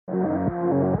And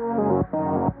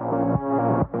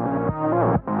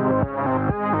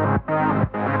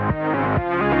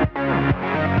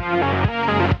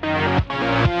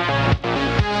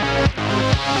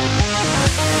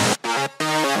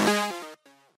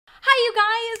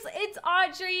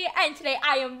today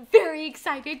I am very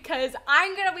excited because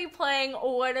I'm gonna be playing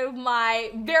one of my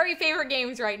very favorite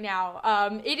games right now.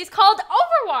 It is called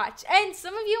Overwatch, and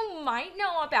some of you might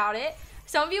know about it,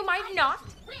 some of you might not.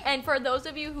 And for those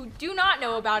of you who do not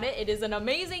know about it, it is an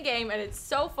amazing game and it's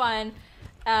so fun.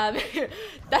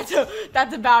 That's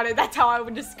about it. That's how I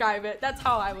would describe it. That's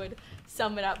how I would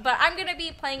sum it up. But I'm gonna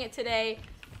be playing it today,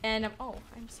 and oh,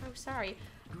 I'm so sorry.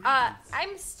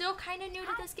 I'm still kind of new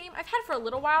to this game. I've had it for a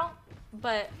little while,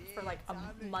 but for like a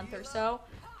month or so.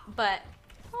 But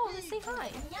oh, let's say hi.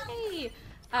 Hey.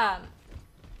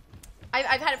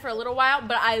 I've had it for a little while,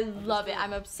 but I love it.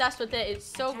 I'm obsessed with it. It's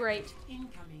so great.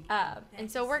 And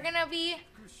so we're gonna be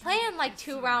playing like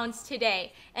 2 rounds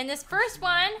today. And this first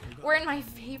one, we're in my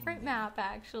favorite map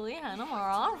actually,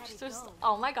 just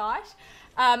oh my gosh.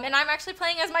 And I'm actually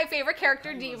playing as my favorite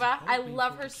character, D.Va. I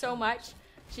love her so much.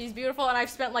 She's beautiful, and I've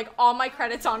spent like all my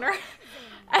credits on her.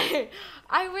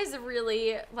 I was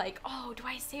really like, oh, do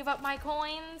I save up my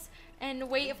coins and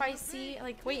wait and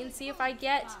see if I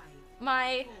get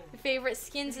my favorite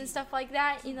skins and stuff like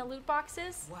that in the loot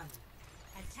boxes?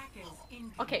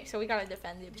 Okay, so we gotta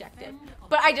defend the objective.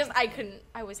 But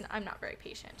I'm not very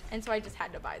patient, and so I just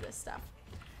had to buy this stuff.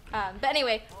 But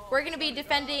anyway, we're gonna be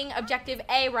defending objective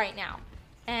A right now.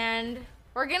 And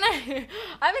we're gonna,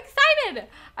 I'm excited.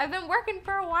 I've been working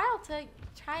for a while to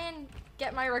try and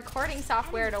get my recording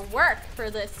software to work for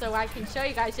this so I can show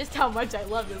you guys just how much I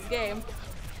love this game.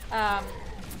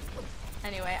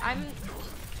 Anyway, I'm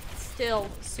still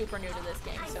super new to this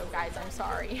game, so guys, I'm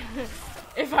sorry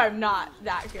if I'm not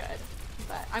that good.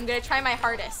 But I'm gonna try my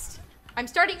hardest. I'm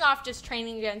starting off just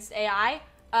training against AI,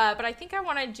 but I think I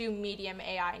wanna do medium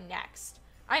AI next.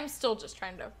 I'm still just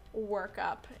trying to work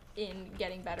up in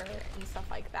getting better and stuff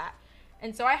like that.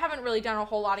 And so I haven't really done a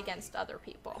whole lot against other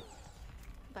people.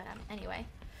 But anyway.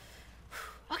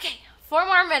 Okay, 4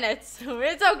 more minutes.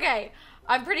 It's okay.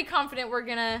 I'm pretty confident we're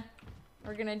gonna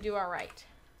do all right.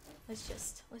 Let's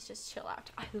just chill out.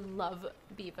 I love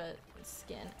b.va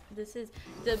skin. This is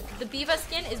the b.va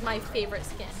skin is my favorite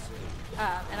skin.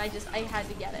 And I had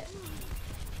to get it.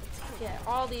 Let's get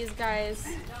all these guys.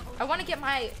 I want to get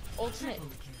my ultimate.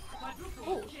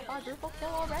 Oh, quadruple kill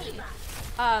already.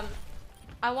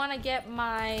 I want to get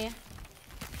my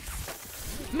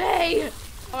May.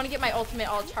 I want to get my ultimate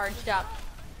all charged up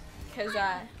because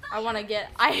I want to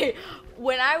get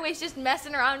when I was just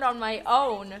messing around on my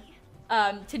own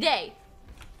today,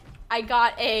 I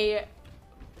got I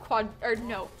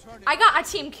got a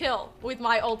team kill with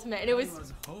my ultimate, and it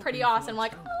was pretty awesome.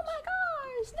 Like, oh my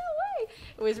gosh, no way!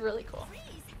 It was really cool.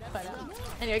 But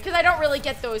anyway, because I don't really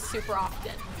get those super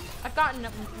often. I've gotten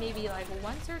maybe like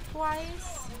once or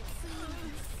twice.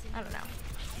 I don't know.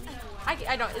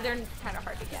 I don't. They're kind of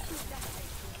hard to get.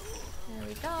 There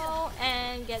we go,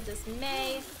 and get this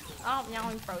May. Oh, now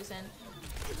I'm frozen,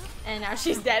 and now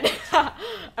she's dead.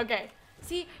 Okay.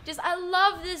 See, I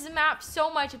love this map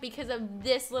so much because of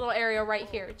this little area right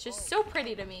here. It's just so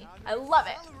pretty to me. I love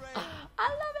it. I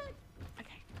love it.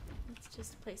 Okay, let's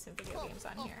just play some video games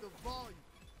on here.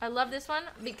 I love this one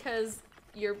because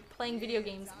you're playing video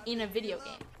games in a video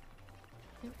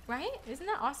game. Right? Isn't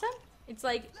that awesome? It's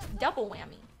like double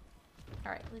whammy.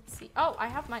 Alright, let's see. Oh, I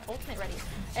have my ultimate ready.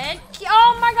 And,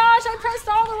 oh my gosh, I pressed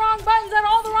all the wrong buttons at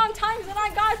all the wrong times and I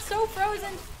got so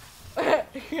frozen.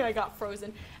 I got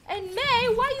frozen. And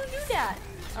May, why you do that?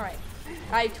 Alright,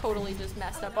 I totally just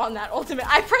messed up on that ultimate.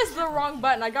 I pressed the wrong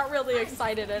button. I got really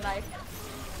excited and I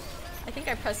think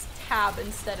I pressed tab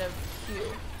instead of Q.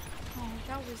 Oh,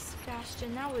 that was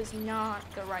Bastion. That was not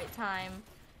the right time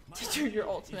to do your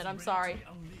ultimate. I'm sorry.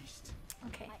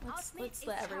 Okay, let's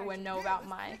let everyone know about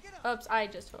my. Oops, I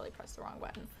just totally pressed the wrong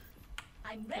button.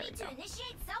 I'm ready to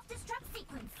initiate self-destruct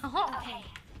sequence. Okay.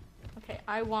 Okay,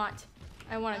 I want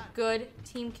a good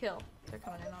team kill. They're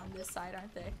coming in on this side,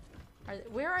 aren't they?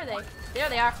 Where are they? There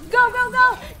they are. Go, go,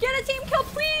 go! Get a team kill,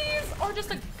 please! Or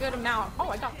just a good amount. Oh,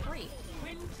 I got 3.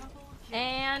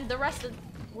 And the rest of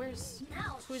who's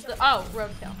the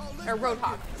roadkill or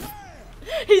roadhog.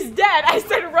 He's dead. I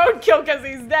said roadkill because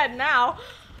he's dead now.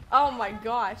 Oh my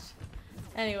gosh.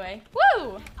 Anyway,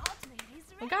 woo!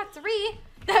 We got 3.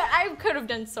 I could have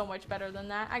done so much better than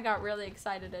that. I got really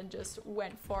excited and just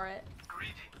went for it.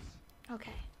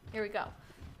 Okay, here we go.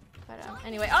 But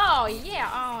anyway, oh yeah,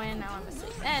 oh, and now I'm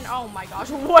asleep. And oh my gosh,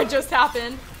 what just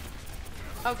happened?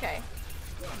 Okay.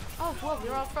 Oh, whoa,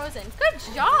 you're all frozen.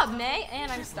 Good job, May. And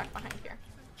I'm stuck behind here.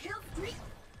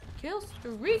 Kill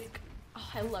streak. Oh,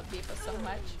 I love D.Va so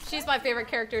much. She's my favorite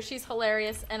character. She's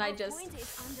hilarious, and I love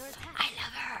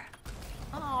her.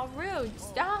 Oh, rude.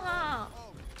 Stop.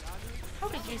 How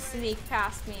did you sneak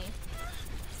past me?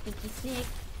 Sneaky sneak.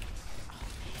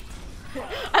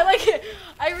 I like it.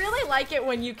 I really like it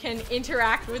when you can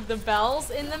interact with the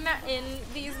bells in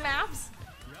these maps,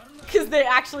 because they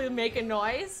actually make a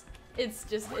noise. It's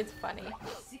funny.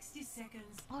 60 seconds.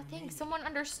 Oh, thanks. Someone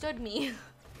understood me.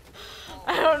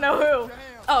 I don't know who.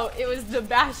 Oh, it was the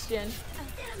Bastion.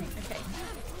 Okay.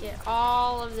 Get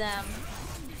all of them.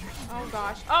 Oh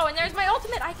gosh. Oh, and there's my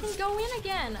ultimate. I can go in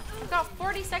again. I've got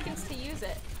 40 seconds to use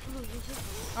it.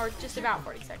 Or just about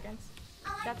 40 seconds.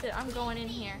 That's it. I'm going in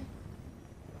here.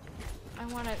 I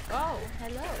want to... Oh,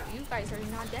 hello. You guys are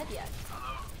not dead yet.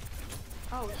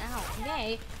 Oh, ow.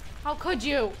 Nay. How could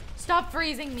you? Stop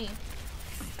freezing me.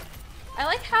 I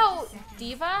like how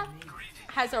D.Va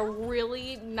has a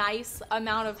really nice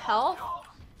amount of health.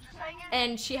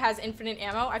 And she has infinite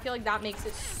ammo. I feel like that makes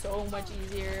it so much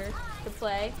easier to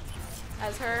play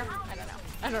as her. I don't know.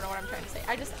 I don't know what I'm trying to say.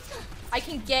 I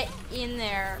can get in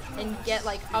there and get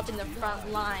like up in the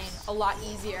front line a lot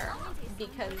easier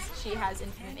because she has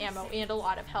infinite ammo and a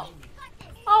lot of health.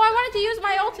 Oh, I wanted to use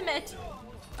my ultimate.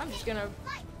 I'm just gonna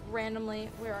randomly,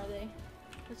 where are they?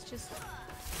 Let's just,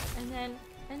 and then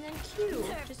Q.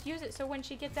 Just use it so when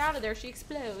she gets out of there, she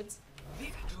explodes.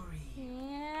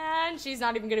 And she's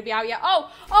not even gonna be out yet.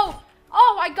 Oh,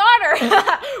 I got her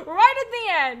right at the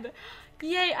end.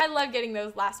 Yay, I love getting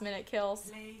those last minute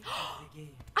kills.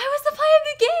 I was the play of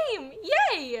the game.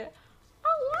 Yay.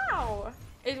 Oh, wow.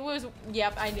 It was,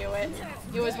 yep, I knew it.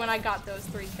 It was when I got those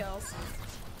 3 kills.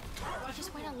 I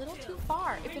just went a little too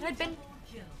far. If it had been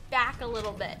back a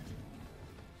little bit,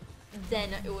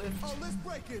 then it would have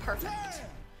been perfect.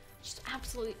 Just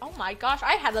absolutely, oh my gosh,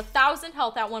 I had 1,000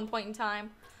 health at one point in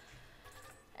time.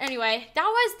 Anyway, that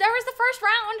was the first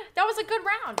round. That was a good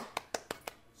round.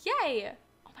 Yay.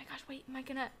 Oh my gosh, wait,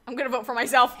 I'm gonna vote for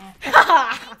myself.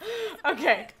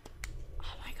 Okay.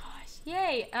 Oh my gosh,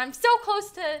 yay. And I'm so close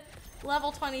to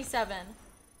level 27.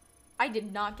 I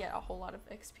did not get a whole lot of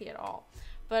XP at all.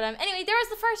 But anyway, there was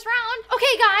the first round.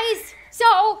 Okay, guys,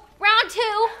 so round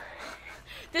 2.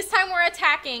 This time we're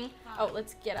attacking. Oh,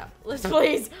 let's get up. Let's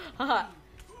please. Okay,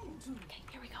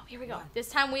 here we go. This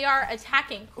time we are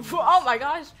attacking. Oh my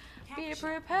gosh. Be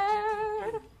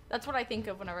prepared. That's what I think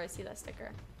of whenever I see that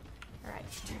sticker. All right,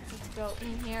 let's go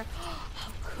in here.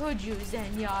 How could you,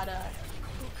 Zenyatta?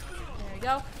 There we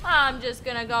go. I'm just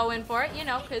gonna go in for it, you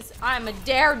know, because I'm a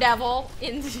daredevil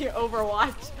in the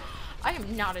Overwatch. I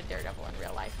am not a daredevil in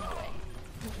real life, no way.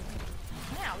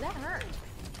 Wow, that hurt.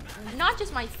 Not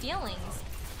just my feelings,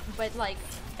 but like,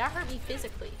 that hurt me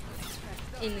physically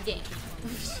in the game.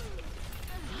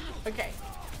 Okay.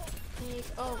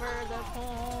 Take over the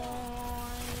point.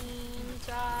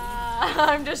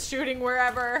 I'm just shooting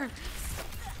wherever.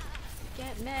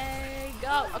 Get me.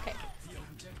 Go. Okay.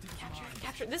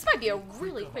 Capture. This might be a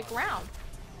really quick round.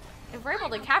 If we're able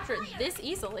to capture it this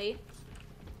easily,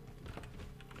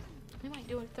 we might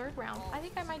do a 3rd round. I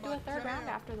think I might do a 3rd round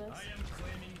after this.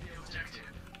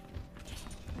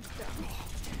 Let's go.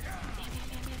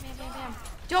 Bam.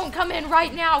 Don't come in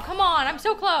right now. Come on. I'm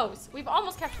so close. We've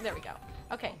almost captured. There we go.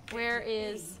 Okay. Where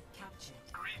is...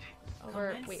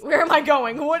 Wait, where am I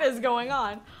going? What is going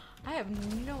on? I have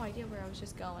no idea where I was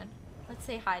just going. Let's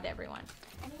say hi to everyone.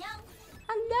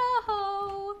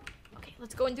 Hello. Okay,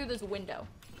 let's go in through this window.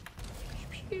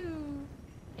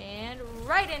 And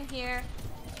right in here.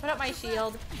 Put up my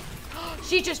shield.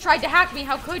 She just tried to hack me.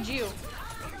 How could you?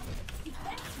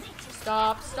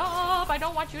 Stop. I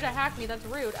don't want you to hack me. That's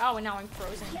rude. Oh, and now I'm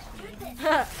frozen.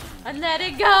 And let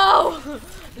it go.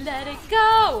 Let it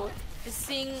go. Just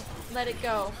sing, let it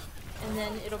go. And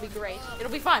then it'll be great.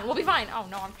 It'll be fine. We'll be fine. Oh,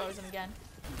 no, I'm frozen again.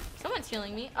 Someone's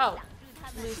healing me. Oh,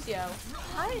 Lucio.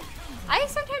 I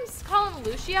sometimes call him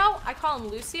Lucio. I call him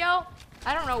Lucio.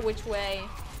 I don't know which way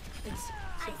it's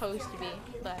supposed to be,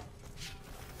 but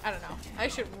I don't know. I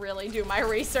should really do my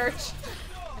research.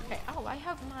 Okay. Oh, I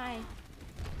have my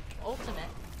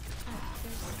ultimate. Oh,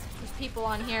 there's people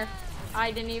on here. I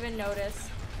didn't even notice.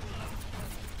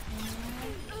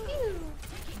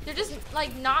 They're just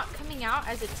like not coming out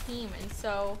as a team, and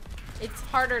so it's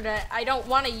harder to, I don't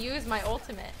want to use my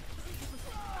ultimate.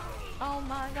 Oh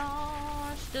my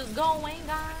gosh, just going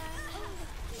on.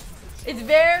 It's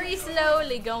very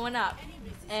slowly going up.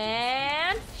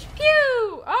 And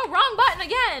pew! Oh, wrong button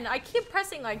again. I keep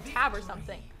pressing like tab or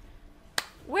something.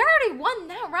 We already won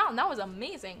that round. That was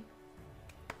amazing.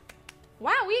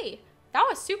 Wowee. That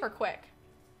was super quick.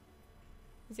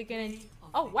 Is it gonna...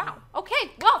 Oh, wow.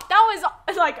 Okay, well, that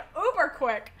was like uber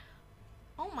quick.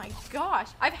 Oh my gosh.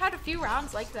 I've had a few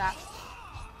rounds like that.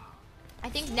 I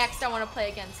think next I want to play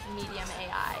against medium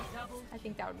AI. I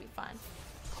think that would be fun.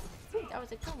 Ooh, that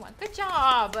was a good one. Good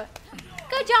job.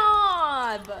 Good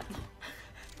job.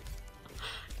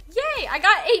 Yay, I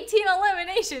got 18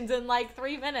 eliminations in like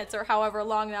 3 minutes or however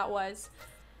long that was.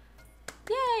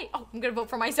 Yay. Oh, I'm going to vote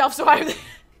for myself so I feel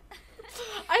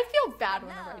bad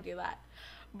whenever I do that.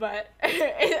 But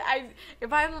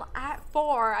if I'm at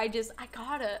 4, I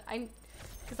gotta,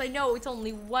 because I know it's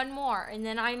only one more, and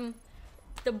then I'm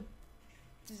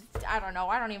I don't know,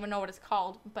 I don't even know what it's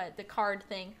called, but the card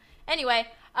thing. Anyway,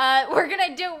 we're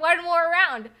gonna do one more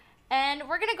round, and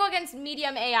we're gonna go against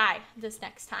medium AI this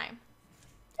next time.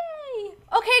 Yay!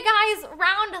 Okay, guys,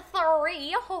 round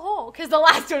 3, because the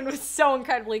last one was so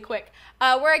incredibly quick.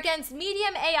 We're against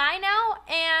medium AI now,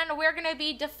 and we're gonna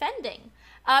be defending.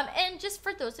 And just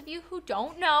for those of you who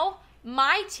don't know,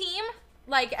 my team,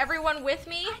 like everyone with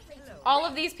me, all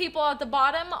of these people at the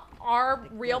bottom are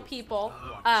real people.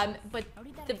 But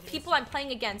the people I'm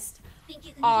playing against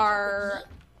are,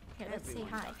 here, let's say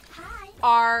hi,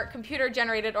 are computer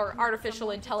generated or artificial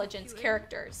intelligence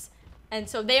characters. And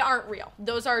so they aren't real.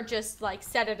 Those are just like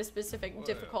set at a specific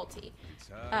difficulty.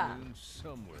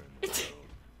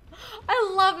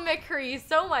 I love McCree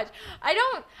so much.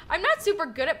 I'm not super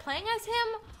good at playing as him,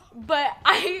 but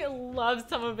I love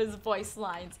some of his voice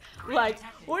lines. Like,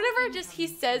 whenever just he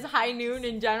says high noon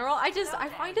in general, I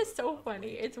find it so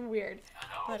funny. It's weird.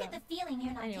 I get the feeling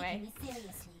you're not anyway, taking me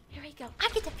seriously. Here we go. I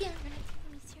get the feeling you're not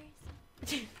taking me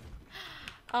seriously.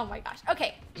 Oh my gosh.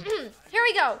 Okay, here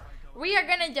we go. We are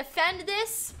gonna defend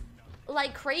this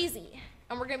like crazy.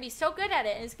 And we're gonna be so good at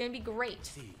it, and it's gonna be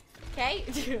great. Okay?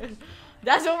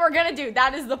 That's what we're gonna do.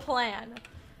 That is the plan.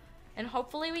 And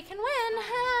hopefully we can win.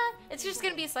 It's just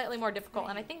gonna be slightly more difficult,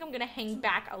 and I think I'm gonna hang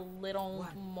back a little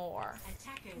more.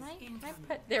 Can I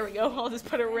put, there we go. I'll just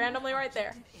put it randomly right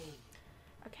there.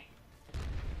 Okay.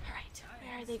 Alright,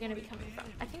 where are they gonna be coming from?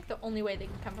 I think the only way they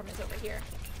can come from is over here.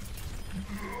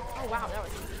 Oh wow, that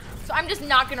was easy. So I'm just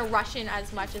not gonna rush in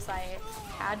as much as I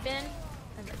had been.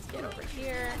 And let's get over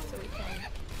here so we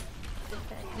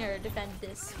can defend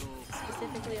this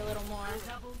specifically a little more.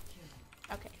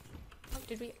 Okay. Oh,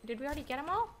 did we already get them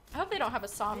all? I hope they don't have a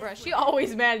Sombra. She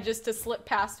always manages to slip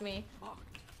past me.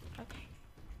 Okay.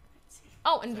 Let's see.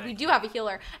 Oh, and we do have a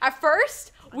healer. At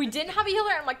first, we didn't have a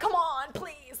healer. I'm like, come on,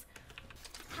 please.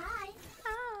 Hi.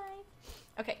 Hi.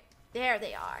 Okay. There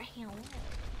they are. Hello.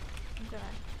 I'm gonna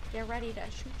get ready to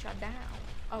shoot ya down.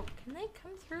 Oh, can they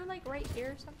come through like right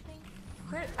here or something?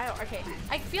 Where, okay.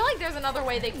 I feel like there's another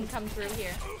way they can come through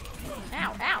here.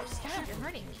 Ow, ow, stab, you're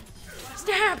hurting me.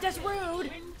 Stab, that's rude.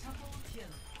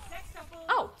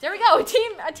 Oh, there we go. A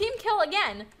team kill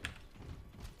again.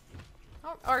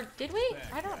 Oh, or did we?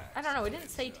 I don't know. We didn't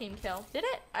say team kill. Did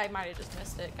it? I might have just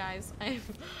missed it, guys.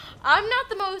 I'm not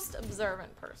the most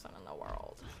observant person in the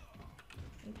world.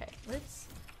 Okay, let's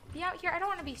be out here. I don't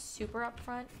want to be super up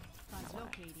front. Let's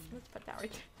put that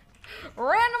right there.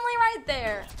 Randomly right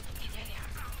there.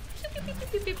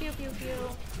 Pew, pew, pew, pew, pew.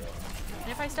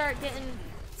 And if I start getting,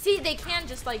 see, they can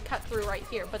just like cut through right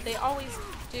here, but they always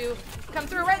do come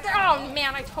through right there. Oh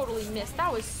man, I totally missed.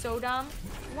 That was so dumb.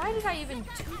 Why did I even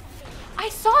do? I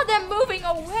saw them moving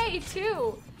away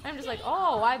too. I'm just like,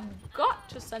 oh, I've got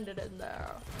to send it in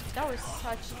there. That was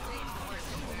such a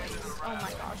waste. Oh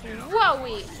my gosh.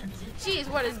 Whoa, jeez,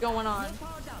 what is going on?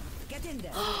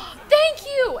 Thank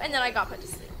you. And then I got put to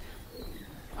sleep.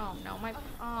 Oh no,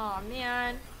 oh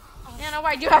man. Anna,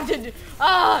 why do you have to do,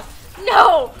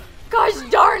 no! Gosh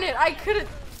darn it, I could've,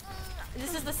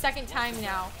 this is the second time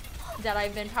now that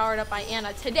I've been powered up by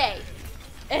Anna today.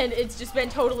 And it's just been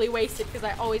totally wasted because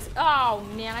I always, oh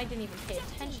man, I didn't even pay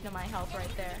attention to my health right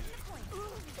there.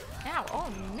 Ow, oh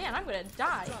man, I'm gonna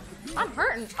die. I'm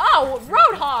hurting. Oh,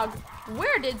 Roadhog!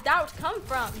 Where did thou come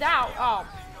from? Thou, oh.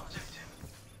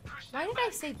 Why did I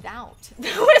say thou?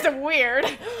 That was weird.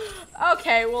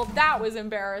 Okay, well that was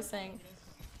embarrassing.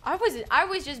 I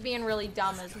was just being really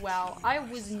dumb as well. I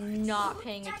was not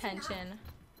paying attention.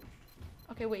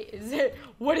 Okay, wait,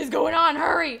 what is going on?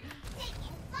 Hurry!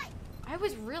 I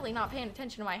was really not paying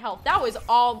attention to my health. That was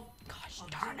all, gosh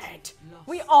darn it.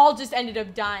 We all just ended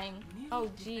up dying. Oh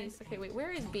jeez. Okay, wait,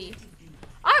 where is B?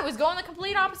 I was going the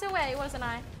complete opposite way, wasn't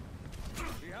I?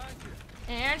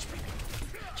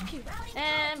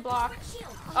 And block.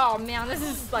 Oh man, this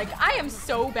is like, I am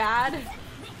so bad.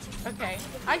 Okay,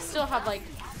 I still have like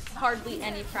hardly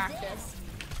any practice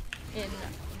in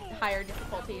higher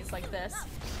difficulties like this.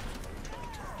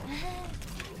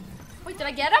 Wait, did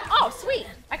I get him? Oh, sweet.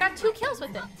 I got 2 kills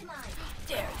with it.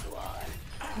 There you are.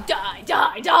 Die,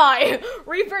 die, die.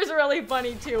 Reaper's really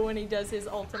funny too when he does his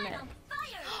ultimate.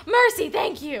 Mercy,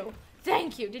 thank you.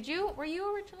 Thank you. Were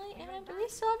you originally Anna? Do we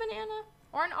still have an Anna?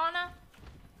 Or an Anna?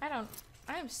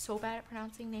 I am so bad at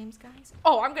pronouncing names, guys.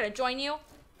 Oh, I'm gonna join you.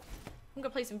 I'm gonna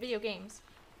play some video games.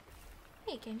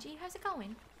 Hey, Genji, how's it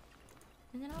going?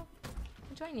 And then I'll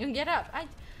join you and get up.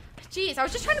 Jeez, I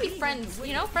was just trying to be friends,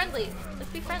 you know, friendly.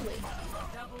 Let's be friendly.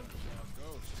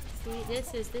 See,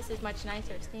 this is much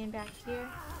nicer. Stand back here.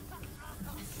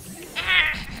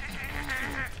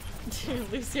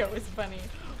 Dude, Lucio was funny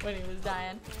when he was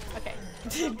dying. Okay.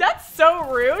 Dude, that's so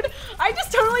rude. I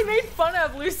just totally made fun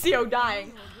of Lucio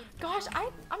dying. Gosh,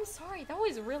 I'm sorry. That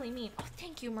was really mean. Oh,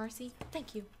 thank you, Mercy.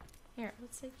 Thank you. Here,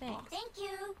 let's say thanks. Thank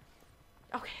you.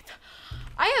 Okay.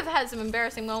 I have had some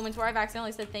embarrassing moments where I've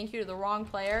accidentally said thank you to the wrong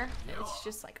player. It's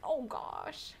just like, oh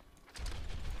gosh.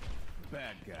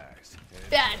 Bad guys.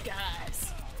 Bad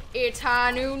guys. It's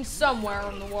high noon somewhere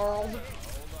in the world.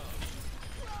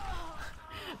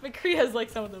 McCree has like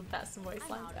some of the best voice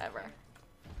lines ever.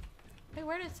 Hey,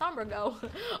 where did Sombra go?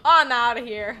 I'm out of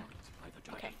here.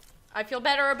 Okay. I feel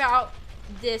better about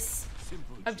this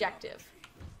objective.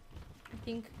 I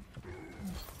think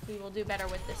we will do better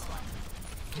with this one.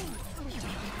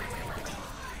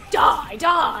 Die,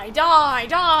 die, die,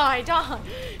 die, die.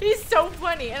 He's so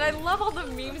funny. And I love all the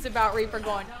memes about Reaper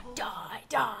going, die,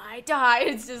 die, die.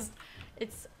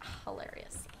 It's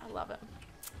hilarious. I love him.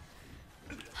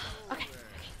 Okay.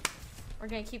 We're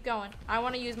gonna keep going. I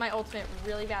want to use my ultimate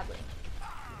really badly.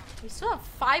 We still have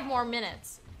 5 more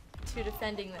minutes to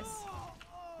defending this.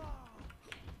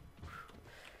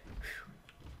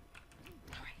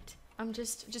 Alright. I'm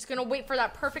just gonna wait for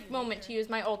that perfect moment to use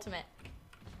my ultimate.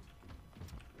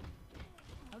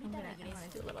 I'm gonna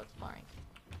do a little exploring.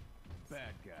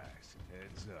 Bad guys.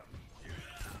 Heads up.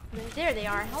 There they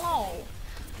are. Hello.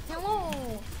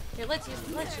 Hello. Here, let's just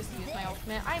use my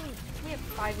ultimate. We have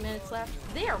 5 minutes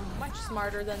left. They are much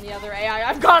smarter than the other AI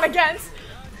I've gone against.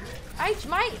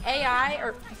 My AI,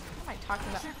 or what am I talking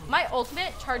about? My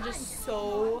ultimate charges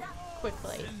so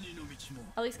quickly.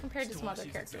 At least compared to some other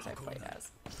characters I've played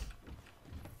as.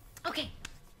 Okay,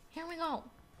 here we go.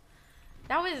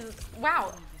 That was,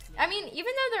 wow. I mean, even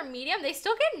though they're medium, they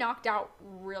still get knocked out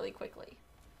really quickly.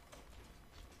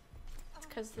 It's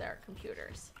because they're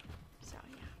computers. So,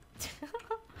 yeah.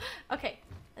 Okay,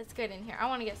 let's get in here. I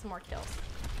want to get some more kills.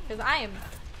 Because I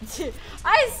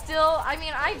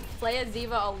play as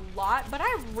D.Va a lot, but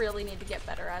I really need to get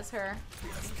better as her.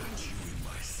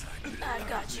 I've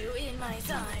got you in my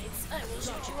sights. I will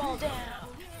shoot you all down.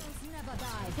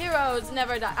 Heroes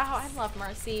never die. Oh, I love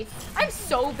Mercy. I'm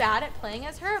so bad at playing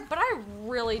as her, but I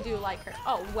really do like her.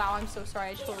 Oh, wow, I'm so sorry.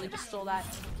 I totally just stole that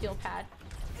heal pad.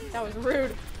 That was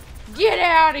rude. Get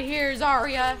out of here,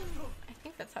 Zarya. I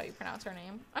think that's how you pronounce her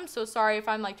name. I'm so sorry if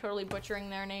I'm like totally butchering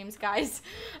their names, guys.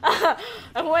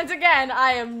 Once again,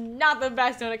 I am not the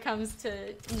best when it comes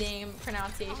to name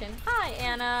pronunciation. Hi,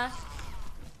 Anna.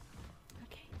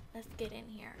 Okay, let's get in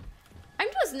here. I'm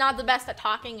just not the best at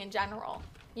talking in general.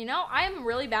 You know, I'm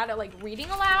really bad at like reading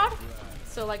aloud.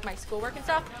 So like my schoolwork and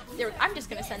stuff. I'm just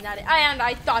gonna send that in. And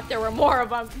I thought there were more of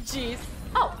them. Jeez.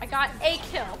 Oh, I got a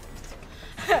kill.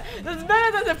 That's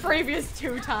better than the previous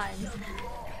 2 times.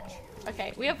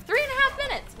 Okay, we have 3.5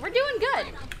 minutes. We're doing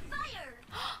good.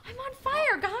 I'm on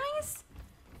fire, guys.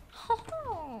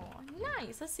 Oh,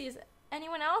 nice. Let's see, is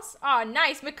anyone else? Oh,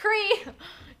 nice, McCree.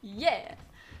 Yeah.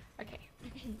 Okay,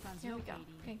 here we go.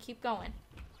 We're gonna keep going.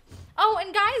 Oh,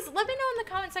 and guys, let me know in the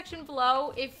comment section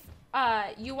below if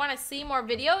you want to see more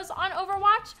videos on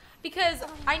Overwatch, because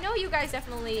I know you guys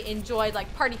definitely enjoyed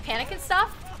like Party Panic and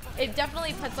stuff. It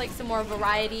definitely puts like some more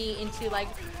variety into like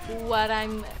what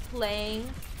I'm playing.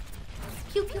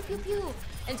 Pew, pew, pew, pew.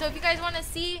 And so if you guys want to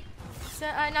see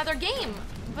another game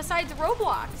besides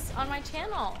Roblox on my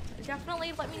channel,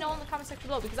 definitely let me know in the comment section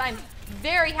below, because I'm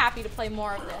very happy to play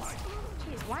more of this.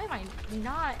 Jeez, why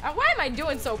am I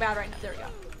doing so bad right now? There we go.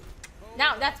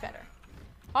 Now that's better.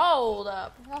 Hold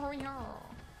up.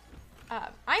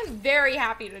 I'm very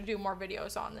happy to do more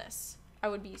videos on this. I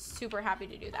would be super happy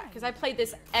to do that, because I play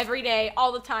this every day,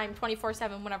 all the time,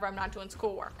 24/7 whenever I'm not doing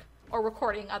schoolwork or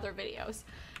recording other videos.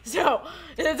 So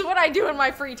it's what I do in my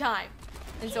free time.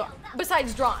 And so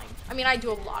besides drawing, I mean, I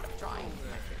do a lot of drawing in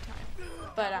my free time.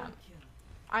 But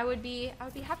I would be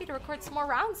happy to record some more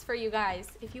rounds for you guys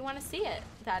if you want to see it.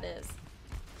 That is.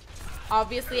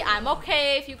 Obviously, I'm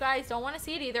okay if you guys don't want to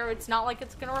see it either. It's not like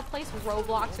it's gonna replace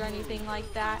Roblox or anything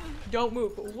like that. Don't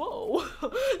move. Whoa.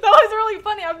 That was really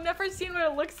funny. I've never seen what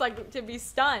it looks like to be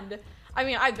stunned. I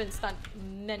mean, I've been stunned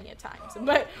many a times,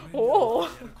 but whoa.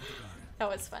 That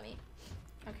was funny.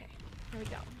 Okay, here we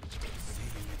go.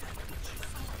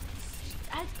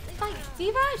 Like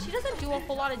D.Va, she doesn't do a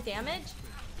whole lot of damage.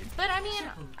 But I mean,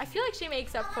 I feel like she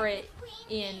makes up for it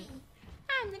in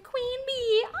I'm the queen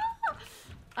bee.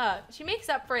 She makes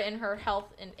up for it in her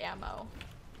health and ammo.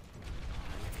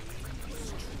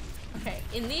 Okay,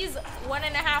 in these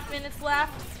 1.5 minutes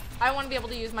left, I want to be able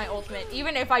to use my ultimate,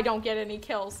 even if I don't get any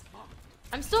kills.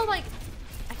 I'm still like,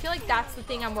 I feel like that's the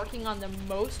thing I'm working on the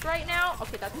most right now.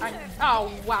 Okay,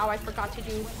 oh wow, I forgot to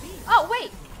do, oh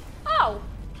wait, oh,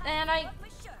 and I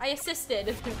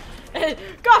assisted.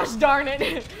 Gosh darn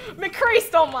it, McCree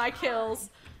stole my kills.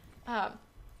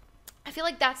 I feel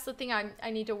like that's the thing I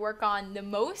need to work on the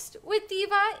most with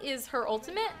D.Va is her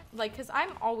ultimate, like, cause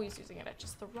I'm always using it at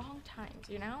just the wrong times,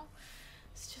 you know?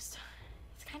 It's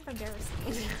kind of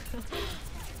embarrassing.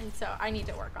 And so I need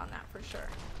to work on that for sure.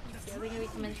 Let's see, are they gonna be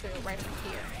coming through right over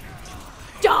here?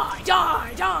 Die,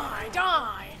 die, die,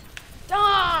 die,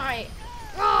 die!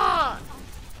 Ah!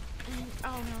 And,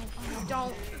 oh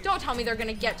no, don't tell me they're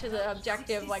gonna get to the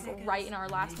objective like right in our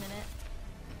last minute.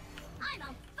 I'm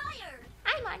on fire.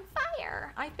 I'm on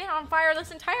fire. I've been on fire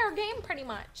this entire game pretty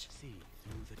much. See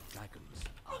through the dragons.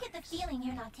 I get the feeling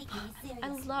you're not taking me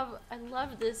seriously. I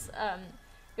love this.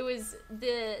 It was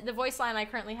the voice line I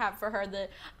currently have for her. I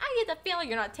get the feeling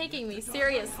you're not taking me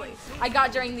seriously. I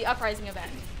got during the Uprising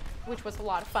event, which was a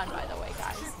lot of fun, by the way,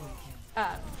 guys.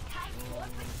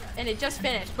 And it just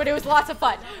finished, but it was lots of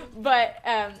fun. But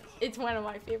it's one of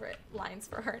my favorite lines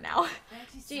for her now.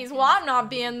 Jeez, well, I'm not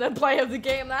being the play of the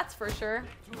game, that's for sure.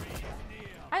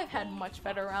 I've had much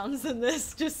better rounds than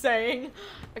this, just saying.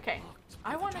 Okay,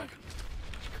 I want to...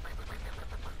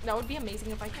 That would be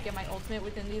amazing if I could get my ultimate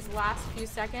within these last few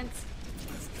seconds.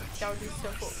 That would be so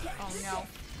cool. Oh no.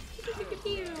 Pew, pew, pew,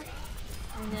 pew, pew.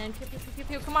 And then pew, pew, pew, pew,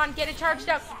 pew. Come on, get it charged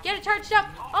up. Get it charged up.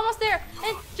 Almost there.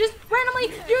 And just randomly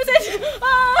use it.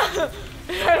 Ah!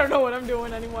 I don't know what I'm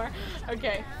doing anymore.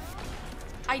 Okay.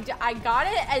 I got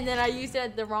it, and then I used it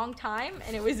at the wrong time,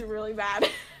 and it was really bad.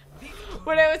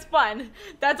 But it was fun.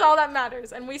 That's all that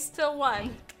matters. And we still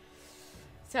won.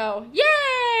 So,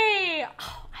 yay!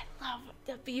 Oh, I love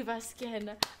the B.va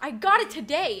skin. I got it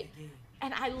today,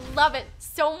 and I love it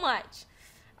so much.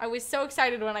 I was so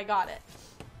excited when I got it.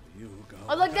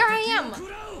 Oh, look, there I am.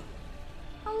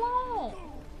 Hello.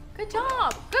 Good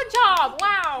job. Good job.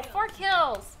 Wow, 4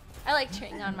 kills. I like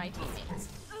cheering on my teammates.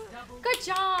 Good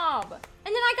job.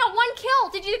 And then I got 1 kill.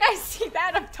 Did you guys see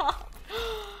that up top?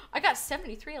 I got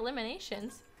 73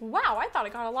 eliminations. Wow, I thought I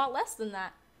got a lot less than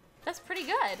that. That's pretty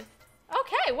good.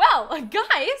 Okay, well,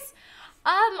 guys,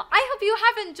 I hope you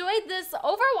have enjoyed this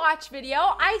Overwatch video.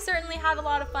 I certainly had a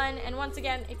lot of fun. And once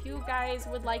again, if you guys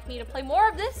would like me to play more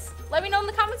of this, let me know in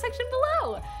the comment section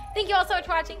below. Thank you all so much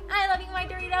for watching. I love you, my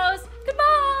Doritos.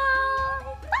 Goodbye.